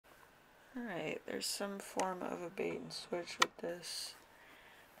Alright, there's some form of a bait and switch with this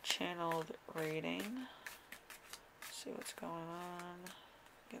channeled reading. See what's going on.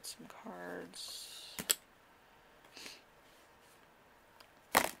 Get some cards.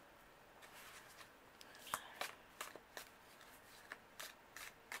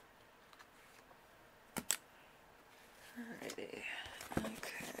 Alrighty.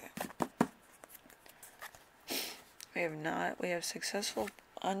 Okay. We have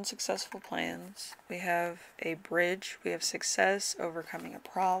unsuccessful plans. We have a bridge. We have success, overcoming a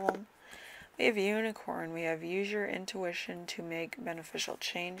problem. We have unicorn. We have use your intuition to make beneficial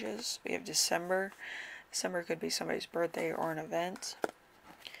changes. We have December. December could be somebody's birthday or an event.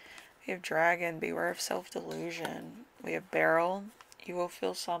 We have dragon. Beware of self-delusion. We have barrel. You will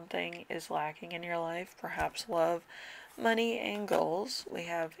feel something is lacking in your life, perhaps love, money, and goals. We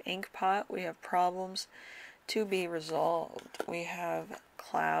have inkpot. We have problems to be resolved. We have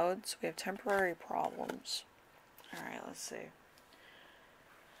clouds. We have temporary problems. Alright, let's see.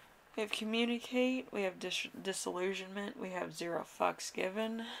 We have communicate. We have disillusionment. We have 0 fucks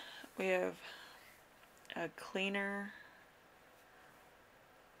given. We have a clearer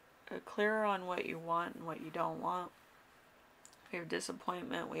on what you want and what you don't want. We have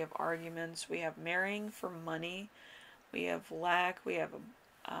disappointment. We have arguments. We have marrying for money. We have lack. We have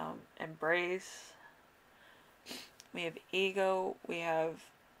embrace. We have ego. We have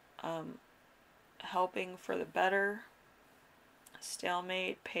helping for the better.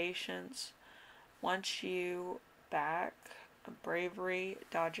 Stalemate. Patience. Want you back. Bravery.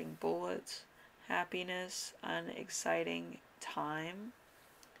 Dodging bullets. Happiness. Unexciting time.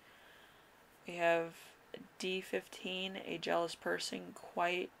 We have D15, a jealous person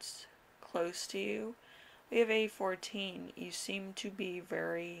quite close to you. We have A14, you seem to be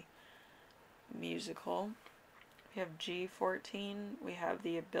very musical. We have G14, we have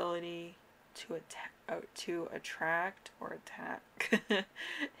the ability to attract or attack.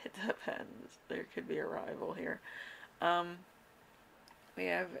 It depends. There could be a rival here. We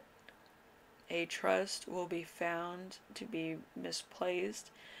have a trust will be found to be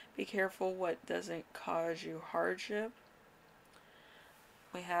misplaced. Be careful what doesn't cause you hardship.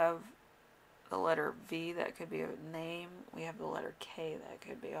 We have the letter V, that could be a name. We have the letter K, that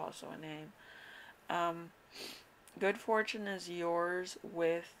could be also a name. Good fortune is yours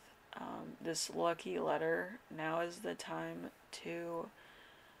with this lucky letter. Now is the time to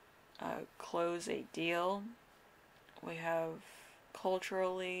close a deal. We have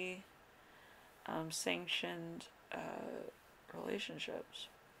culturally sanctioned relationships.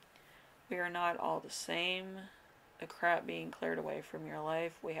 We are not all the same. The crap being cleared away from your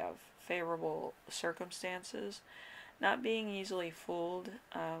life. We have favorable circumstances. Not being easily fooled.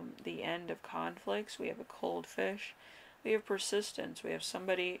 The end of conflicts. We have a cold fish. We have persistence. We have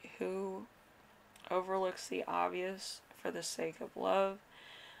somebody who overlooks the obvious for the sake of love.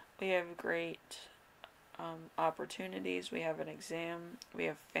 We have great opportunities. We have an exam. We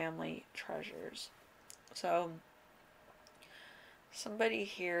have family treasures. So somebody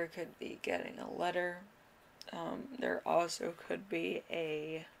here could be getting a letter. There also could be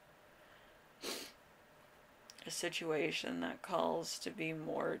a situation that calls to be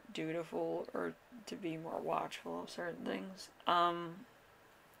more dutiful or to be more watchful of certain things.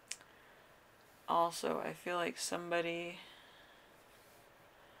 Also, I feel like somebody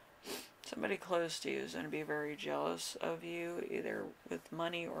close to you is going to be very jealous of you, either with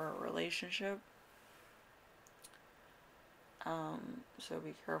money or a relationship. So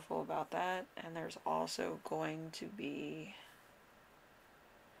be careful about that. And there's also going to be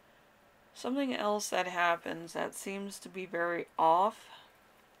something else that happens that seems to be very off,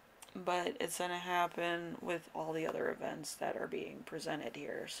 but it's going to happen with all the other events that are being presented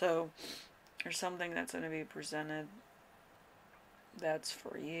here. So there's something that's going to be presented that's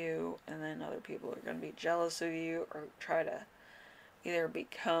for you, and then other people are going to be jealous of you or try to either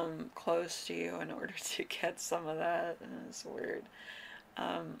become close to you in order to get some of that, and it's weird.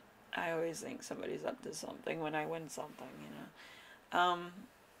 I always think somebody's up to something when I win something, you know.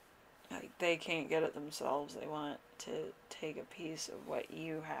 Like they can't get it themselves. They want to take a piece of what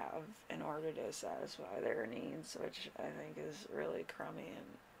you have in order to satisfy their needs, which I think is really crummy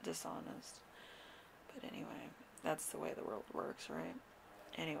and dishonest. But anyway, that's the way the world works, right?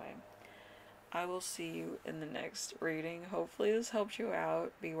 Anyway, I will see you in the next reading. Hopefully this helps you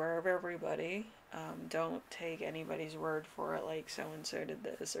out. Beware of everybody. Don't take anybody's word for it, like so-and-so did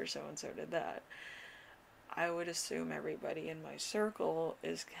this or so-and-so did that. I would assume everybody in my circle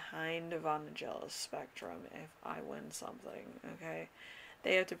is kind of on the jealous spectrum if I win something, okay?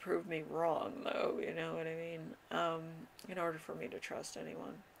 They have to prove me wrong, though, you know what I mean? In order for me to trust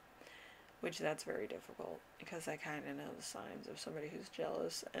anyone. which that's very difficult because I kind of know the signs of somebody who's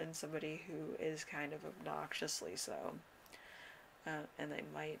jealous and somebody who is kind of obnoxiously so. And they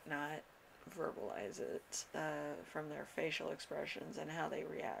might not verbalize it from their facial expressions and how they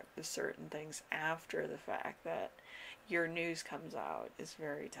react to certain things after the fact that your news comes out is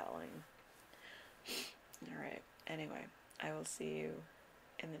very telling. Alright, anyway, I will see you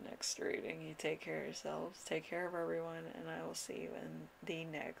in the next reading. You take care of yourselves, take care of everyone, and I will see you in the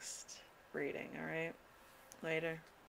next reading, alright? Later.